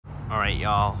Alright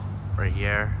y'all, we're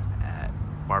here at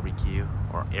Barbecue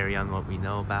or Arirang, what we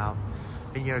know about.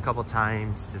 Been here a couple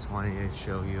times, just wanted to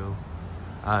show you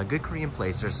a good Korean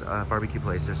place. There's a barbecue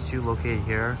place. There's two located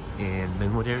here in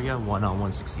Linwood area, one on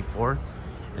 164th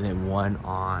and then one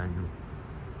on,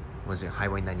 was it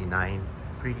Highway 99?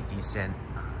 Pretty decent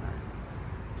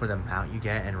for the amount you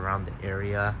get and around the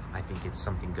area. I think it's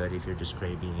something good if you're just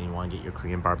craving and you want to get your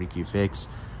Korean barbecue fix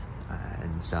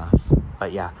and stuff.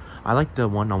 But yeah, I like the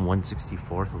one on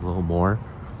 164th a little more.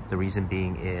 The reason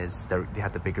being is they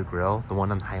have the bigger grill. The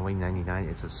one on Highway 99,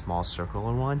 it's a small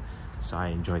circular one. So I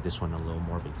enjoyed this one a little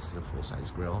more because it's a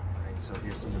full-size grill. All right, so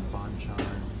here's some banchan,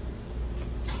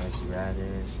 spicy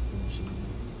radish, kimchi,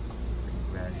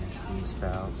 radish, bean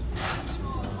sprouts,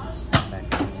 potatoes,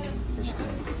 macaroni, fish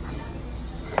cakes.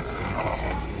 Then you can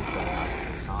send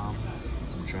with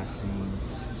some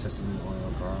dressings, sesame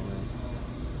oil, garlic.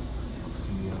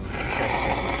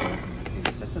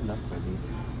 That's enough for me.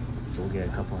 So we'll get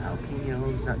a couple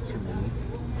jalapenos, not too many.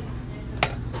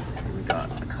 And we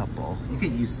got a couple. You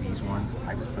can use these ones.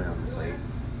 I just put it on the plate.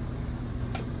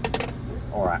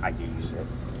 Or I do use it,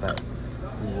 but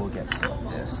we will get some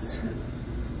of this.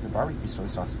 The barbecue soy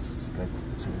sauce is good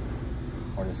too.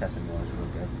 Or the sesame oil is real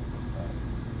good.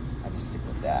 But I just stick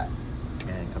with that.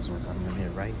 And it comes with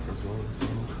unlimited rice as well. So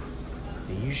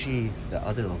they usually, the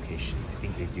other location, I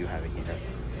think they do have it here.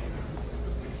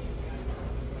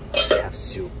 They have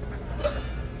soup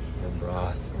and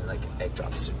broth and like egg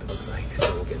drop soup, it looks like.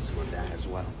 So we'll get some of that as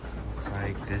well. So it looks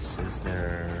like this is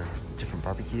their different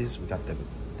barbecues. We got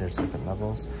there's different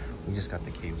levels. We just got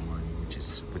the K1, which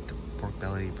is with the pork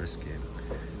belly, brisket,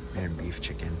 and beef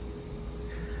chicken.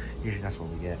 Usually that's what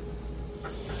we get.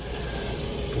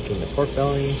 Cooking the pork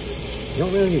belly. You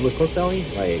don't really with pork belly,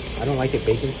 like I don't like it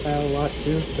bacon style a lot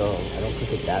too, so I don't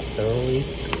cook it that thoroughly.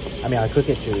 I mean, I cook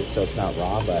it too, so it's not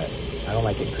raw, but I don't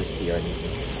like it crispy or anything.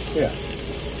 Yeah.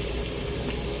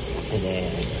 And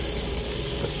then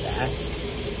put that.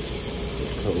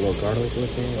 Put a little garlic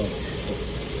with it.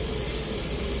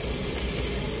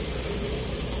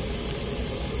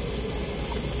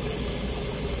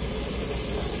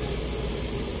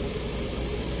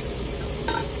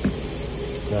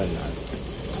 Good enough.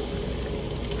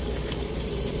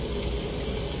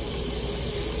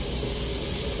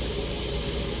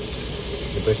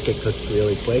 The brisket cooks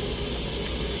really quick.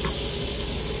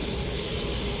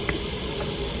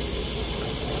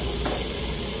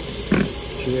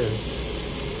 Cheers.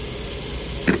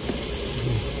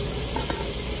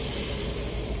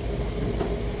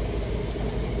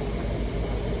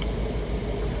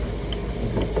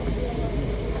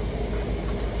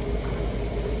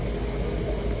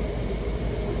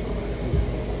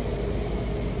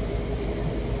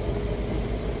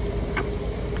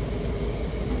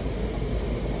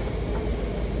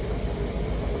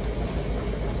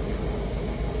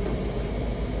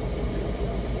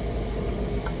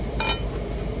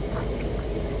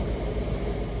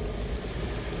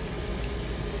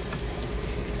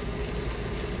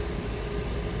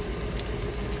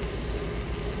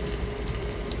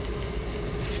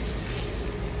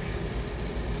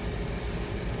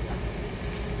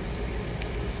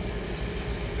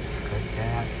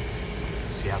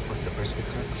 See how quick the brisket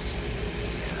cooks?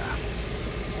 Yeah.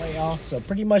 Alright y'all, so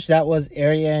pretty much that was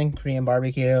Arirang Korean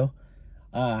barbecue.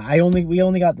 We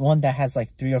only got one that has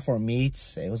like 3 or 4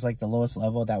 meats. It was like the lowest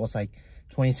level. That was like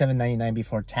 $27.99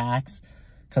 before tax.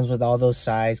 Comes with all those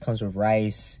sides, comes with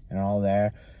rice and all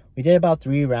there. We did about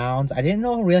 3 rounds. I didn't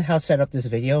know really how to set up this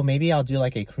video. Maybe I'll do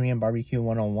like a Korean barbecue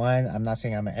 101. I'm not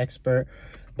saying I'm an expert,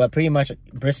 but pretty much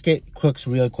brisket cooks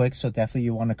real quick, so definitely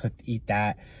you want to eat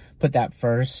that. Put that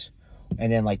first. And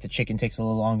then like the chicken takes a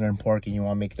little longer and pork, and you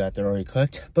want to make that thoroughly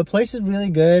cooked. But place is really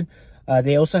good.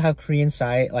 They also have Korean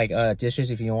side like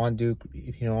dishes if you want to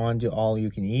do all you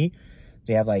can eat.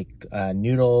 They have like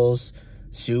noodles,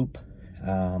 soup.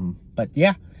 But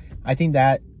yeah, I think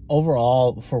that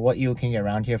overall for what you can get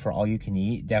around here for all you can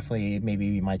eat, definitely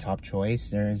maybe my top choice.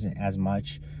 There isn't as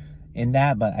much in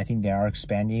that, but I think they are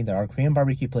expanding. There are Korean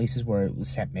barbecue places where it was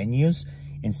set menus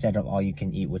instead of all you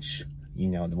can eat, which you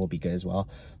know will be good as well.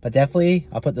 But definitely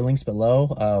I'll put the links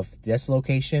below of this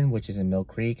location, which is in Mill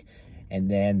Creek, and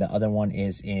then the other one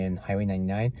is in Highway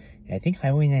 99. And I think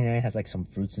Highway 99 has like some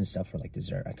fruits and stuff for like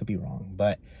dessert. I could be wrong,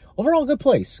 but overall good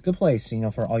place, you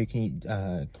know, for all you can eat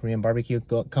Korean barbecue.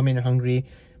 Come in hungry,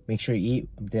 make sure you eat.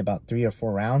 I did about 3 or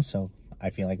 4 rounds, so I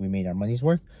feel like we made our money's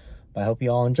worth. But I hope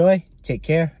you all enjoy. Take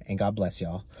care and God bless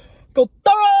y'all. Go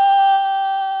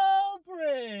Taro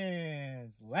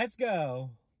Prince! Let's go.